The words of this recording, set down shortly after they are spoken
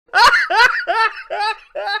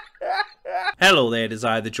Hello there, it is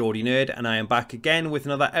I, the Geordie Nerd, and I am back again with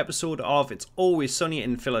another episode of It's Always Sunny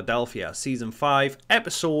in Philadelphia, Season 5,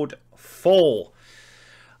 Episode 4.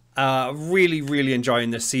 Really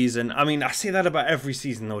enjoying this season. I mean, I say that about every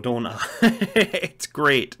season though, don't I? It's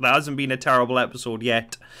great. There hasn't been a terrible episode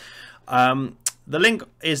yet. The link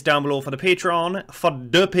is down below for the Patreon,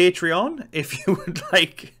 if you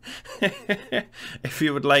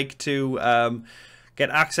would like, to get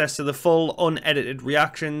access to the full unedited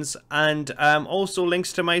reactions, and also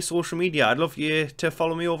links to my social media. I'd love you to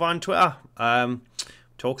follow me over on Twitter.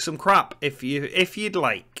 Talk some crap if you'd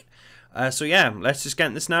like. So yeah, let's just get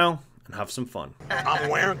in this now and have some fun. I'm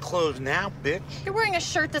wearing clothes now, bitch. You're wearing a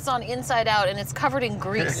shirt that's on inside out and it's covered in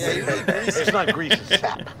grease. It's not grease, it's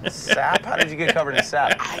sap. Sap? How did you get covered in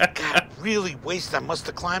sap? I got really wasted. I must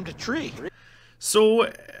have climbed a tree.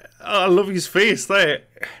 So, I love his face there.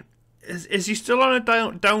 Is he still on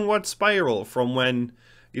a downward spiral from when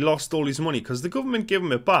he lost all his money? Because the government gave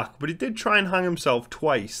him it back, but he did try and hang himself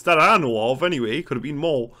twice. That I know of, anyway. Could have been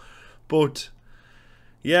more. But,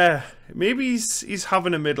 yeah, maybe he's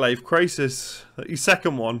having a midlife crisis. His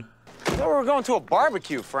second one. I thought we were going to a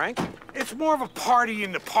barbecue, Frank. It's more of a party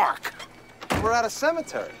in the park. We're at a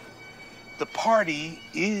cemetery. The party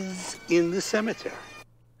is in the cemetery.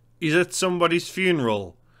 He's at somebody's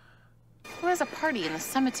funeral. Who has a party in the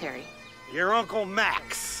cemetery? Your Uncle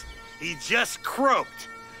Max. He just croaked.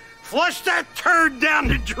 Flush that turd down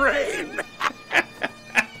the drain.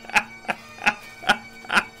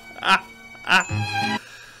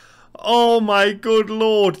 Oh my good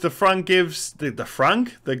lord! The Frank gives the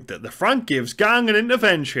Frank gives gang an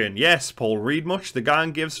intervention. Yes, Paul read much. The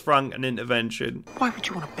gang gives Frank an intervention. Why would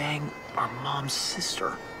you want to bang our mom's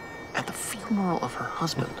sister at the funeral of her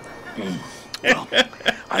husband? Well,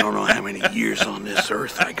 I don't know how many years on this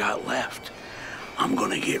earth I got left. I'm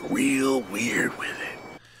gonna get real weird with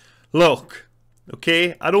it. Look,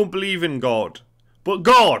 okay, I don't believe in God. But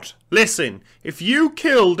God, listen, if you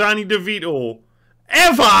kill Danny DeVito,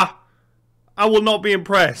 ever, I will not be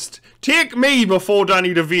impressed. Take me before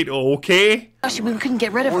Danny DeVito, okay? We couldn't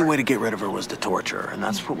get rid of The her. only way to get rid of her was to torture her, and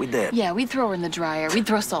that's what we did. Yeah, we'd throw her in the dryer. We'd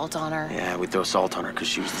throw salt on her. Yeah, we'd throw salt on her because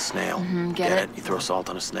she was the snail. Get it? You throw salt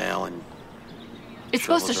on a snail and... It's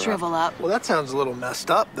supposed to shrivel up. Well, that sounds a little messed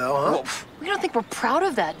up, though, huh? Well, We don't think we're proud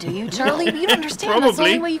of that, do you, Charlie? You don't understand. That's the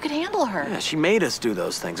Probably. only way you could handle her. yeah, she made us do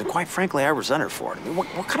those things, and quite frankly, I resent her for it. I mean, what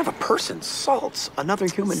kind of a person salts another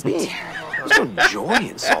human being? There's no joy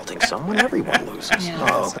in salting someone. Everyone loses. Yeah.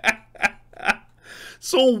 Oh.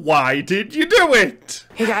 So why did you do it?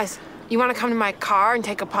 Hey guys, you want to come to my car and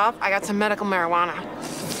take a puff? I got some medical marijuana.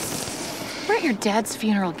 We're at your dad's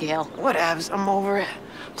funeral, Gail. Whatevs, I'm over it.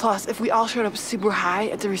 Plus, if we all showed up super high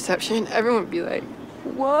at the reception, everyone would be like,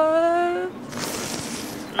 what?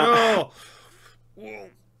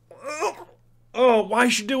 Oh, why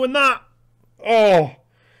is she doing that? Oh.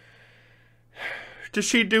 Does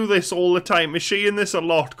she do this all the time? Is she in this a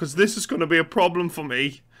lot? Because this is going to be a problem for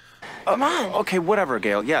me. Come on. Okay, whatever,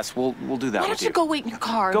 Gail. Yes, we'll do that Why with don't you go wait in your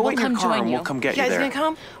car? Go and wait in we'll your come car join and you. we'll come get You you guys there. gonna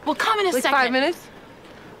come? We'll come in a Like second. 5 minutes?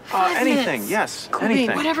 5 Anything, minutes. yes, Cool,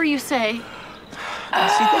 anything. whatever you say. See,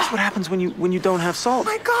 that's what happens when you don't have salt.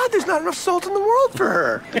 My God, there's not enough salt in the world for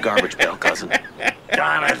her. The garbage pail, cousin.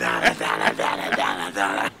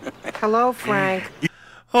 Hello, Frank.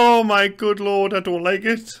 Oh my good lord, I don't like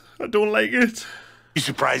it. I don't like it. You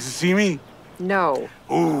surprised to see me? No.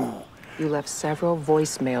 Ooh. You left several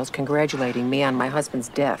voicemails congratulating me on my husband's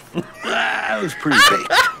death. That was pretty big.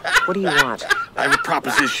 What do you want? I have a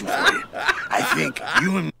proposition for you. I think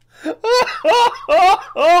you and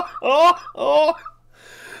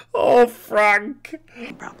Oh, Frank.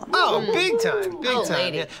 Oh, big time, big time.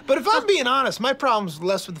 lady. Yeah. But if I'm being honest, my problem's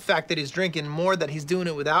less with the fact that he's drinking more, that he's doing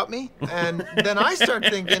it without me. And then I start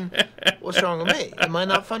thinking, what's wrong with me? Am I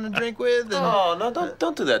not fun to drink with? And, Oh, no,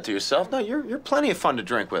 don't do that to yourself. No, you're plenty of fun to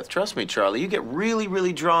drink with. Trust me, Charlie. You get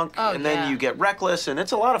really drunk, Oh, and then yeah. you get reckless, and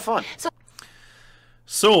it's a lot of fun.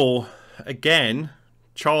 So, again,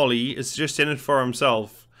 Charlie is just in it for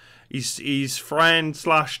himself. His friend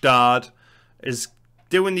 / dad is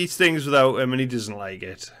doing these things without him, and he doesn't like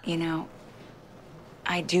it. You know,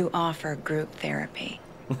 I do offer group therapy.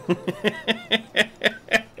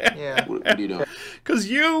 yeah. What are you doing? Because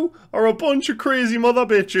you are a bunch of crazy mother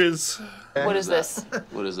bitches. What is this?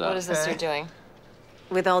 What is that? What is this you're doing?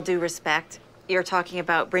 With all due respect, you're talking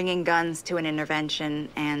about bringing guns to an intervention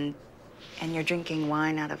and you're drinking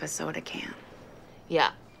wine out of a soda can.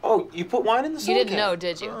 Yeah, Oh, you put wine in the soda You didn't can? know,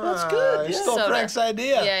 did you? That's good. You Yeah. stole Frank's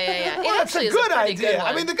idea. Yeah. Well, that's a good idea.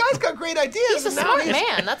 I mean, the guy's got great ideas. He's a and now smart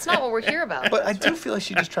man. That's not what we're here about. But I do feel like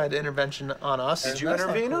she just tried to intervention on us. Did you That's not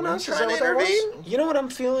intervene cool. on Were you us? Is trying that to what that was? intervene? You know what I'm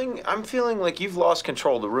feeling? I'm feeling like you've lost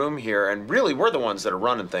control of the room here, and really, we're the ones that are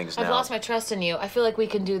running things now. I've lost my trust in you. I feel like we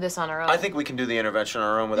can do this on our own. I think we can do the intervention on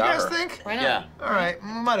our own You without guys her. think? Why not? Yeah. All right,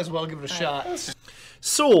 might as well give it a shot.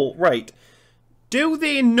 So, right. Do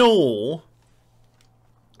they know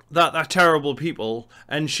that they're terrible people?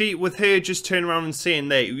 And she, with her just turning around and saying,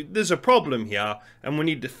 there's a problem here, and we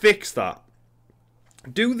need to fix that.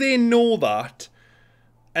 Do they know that,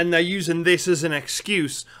 and they're using this as an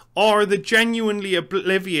excuse? Or are they genuinely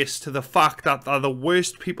oblivious to the fact that they're the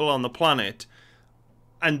worst people on the planet,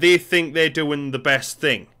 and they think they're doing the best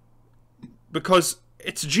thing? Because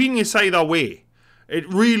it's genius either way. It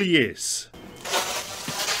really is.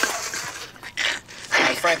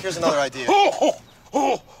 Hey, Frank, here's another idea.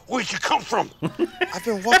 Oh, where'd you come from? I've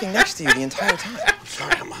been walking next to you the entire time.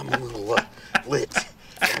 Sorry, I'm a little lit.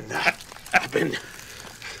 And I've been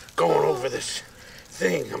going over this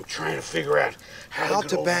thing. I'm trying to figure out how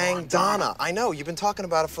to bang Donna. I know, you've been talking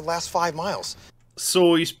about it for the last 5 miles.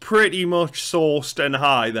 So he's pretty much sauced and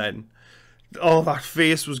high then. Oh, that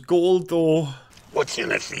face was gold though. What's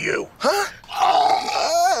in it for you? Huh?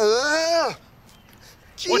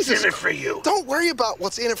 What's Jesus, in it for you? Don't worry about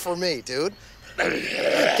what's in it for me, dude.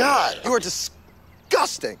 My God, you are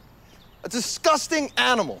disgusting. A disgusting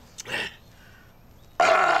animal.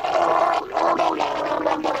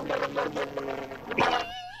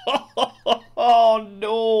 Oh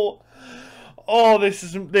no! Oh, this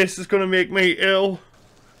is gonna make me ill.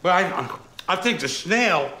 But I think the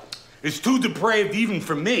snail is too depraved even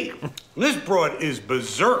for me. This broad is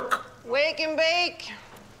berserk. Wake and bake.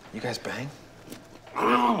 You guys bang?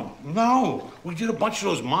 Oh, no. We did a bunch of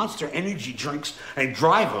those Monster energy drinks and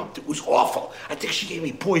dry humped. It was awful. I think she gave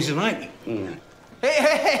me poison ivy.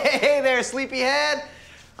 Hey there, sleepyhead.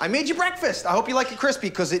 I made you breakfast. I hope you like it crispy,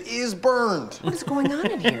 because it is burned. What is going on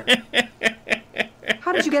in here?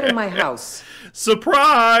 How did you get in my house?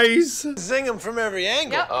 Surprise! Zing him from every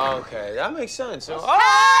angle. Yep. Okay, that makes sense. Oh,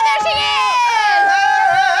 there she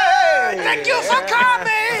is! Thank you for coming!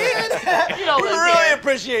 You don't We live really here.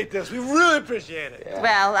 appreciate this. We really appreciate it.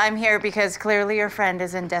 Well, I'm here because clearly your friend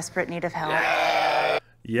is in desperate need of help.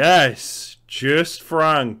 Yes, just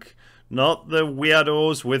Frank, not the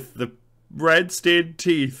weirdos with the red stained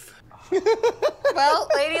teeth. Well,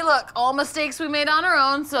 lady, look, all mistakes we made on our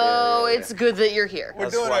own, so it's good that you're here. We're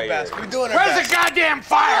doing our best. We're doing our Where's best. the goddamn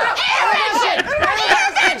fire?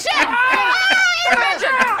 Intervention!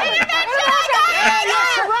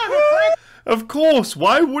 Of course,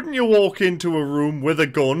 why wouldn't you walk into a room with a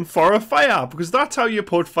gun for a fire? Because that's how you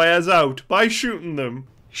put fires out, by shooting them.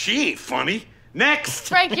 She ain't funny. Next.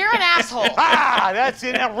 Frank, you're an asshole. That's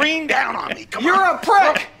it. Now rain down on me. Come You're on. a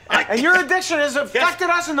prick! And your addiction has affected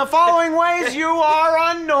us in the following ways. You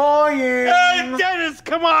are annoying. Hey, Dennis,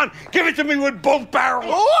 come on. Give it to me with both barrels.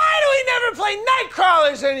 Why do we never play night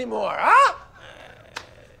crawlers anymore, huh?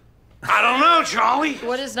 I don't know, Charlie.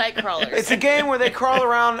 What is Nightcrawlers? It's a game where they crawl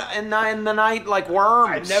around in the night like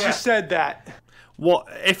worms. I never said that. What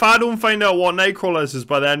if I don't find out what Nightcrawlers is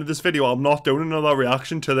by the end of this video? I'm not doing another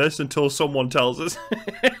reaction to this until someone tells us.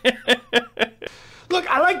 Look,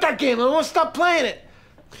 I like that game. I won't stop playing it.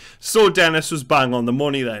 So Dennis was bang on the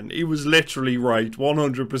money then. He was literally right,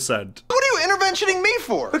 100%. What are you interventioning me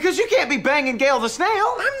for? Because you can't be banging Gail the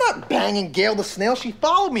snail. I'm not banging Gail the snail. She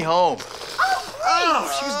followed me home.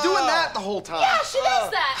 Oh, she was doing that the whole time. Yeah, she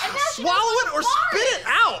does that. And now she Swallow does it or fart. spit it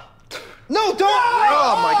out. No, don't.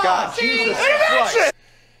 Oh, my God. Jesus Christ.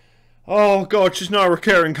 Oh god, she's not a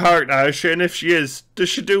recurring character, is she? And if she is, does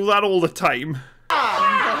she do that all the time? Oh,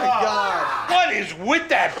 my God. What is with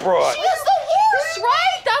that broad? She is the worst,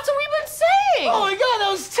 right? That's what we've been saying. Oh my God, that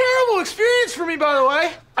was a terrible experience for me, by the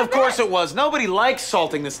way. Of course it was. Nobody likes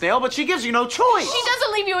salting the snail, but she gives you no choice. She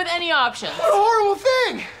doesn't leave you with any options. What a horrible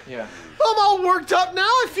thing. Yeah. I'm all worked up now.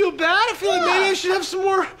 I feel bad. I feel like maybe I should have some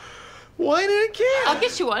more wine in a can. I'll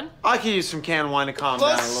get you one. I could use some canned wine to calm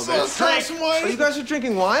down a little bit. Let's have some wine. Oh, you guys are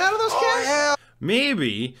drinking wine out of those cans? yeah.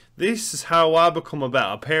 Maybe this is how I become a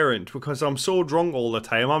better parent, because I'm so drunk all the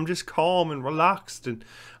time. I'm just calm and relaxed, and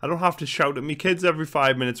I don't have to shout at me kids every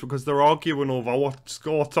 5 minutes because they're arguing over what's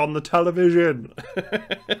on the television.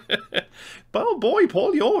 But oh boy,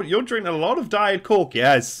 Paul, you're drinking a lot of Diet Coke.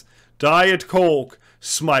 Yes, Diet Coke.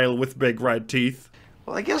 Smile with big red teeth.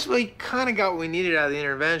 Well, I guess we kind of got what we needed out of the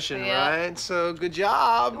intervention, Yeah. right? So good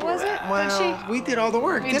job. Was it? Well, we did all the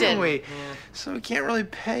work, We didn't did. we? So we can't really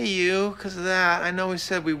pay you because of that. I know we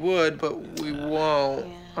said we would, but we won't.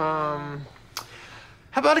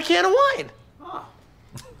 How about a can of wine?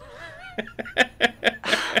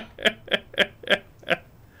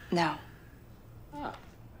 No. All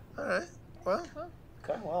right. Well.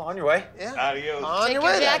 Okay, well, on your way. Yeah. Adios. On Take your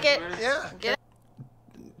your way. jacket. Then. Yeah. Get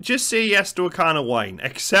Just say yes to a can of wine.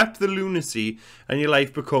 Accept the lunacy, and your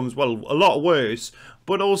life becomes, well, a lot worse,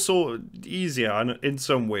 but also easier in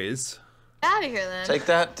some ways. out of here then. Take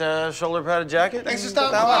that shoulder padded jacket. Thanks for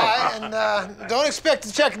stopping by, and don't expect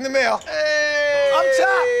to check in the mail. Hey, I'm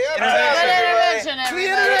top. Good intervention, Clean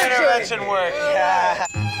Intervention work. Yeah.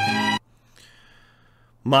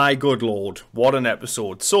 My good lord, what an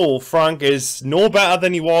episode. So, Frank is no better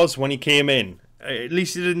than he was when he came in. At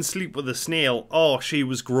least he didn't sleep with a snail. Oh, she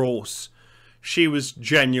was gross. She was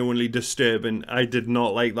genuinely disturbing. I did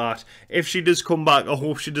not like that. If she does come back, I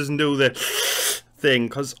hope she doesn't do the thing,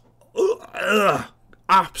 because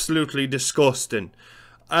absolutely disgusting.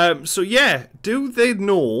 So yeah, do they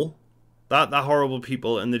know that they're horrible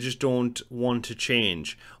people and they just don't want to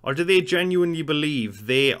change? Or do they genuinely believe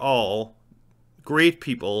they are great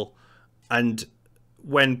people, and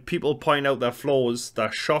when people point out their flaws,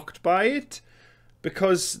 they're shocked by it?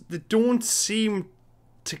 Because they don't seem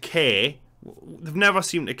to care. They've never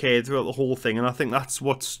seemed to care throughout the whole thing, and I think that's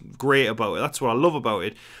what's great about it. That's what I love about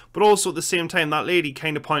it. But also at the same time, that lady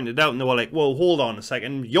kind of pointed out, and they were like, "Whoa, hold on a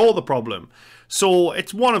second, you're the problem." So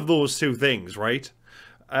it's one of those two things, right?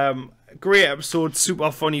 Great episode,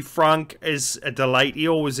 super funny. Frank is a delight. He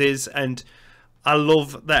always is, and I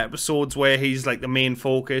love the episodes where he's like the main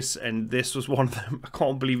focus, and this was one of them. I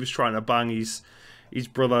can't believe he's trying to bang his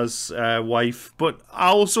brother's wife, but I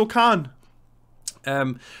also can.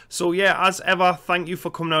 So yeah, as ever, thank you for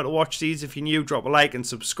coming out to watch these. If you're new, drop a like and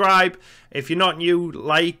subscribe. If you're not new,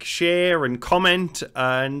 like, share and comment.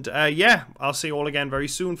 And yeah, I'll see you all again very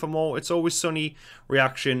soon for more It's Always Sunny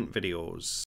reaction videos.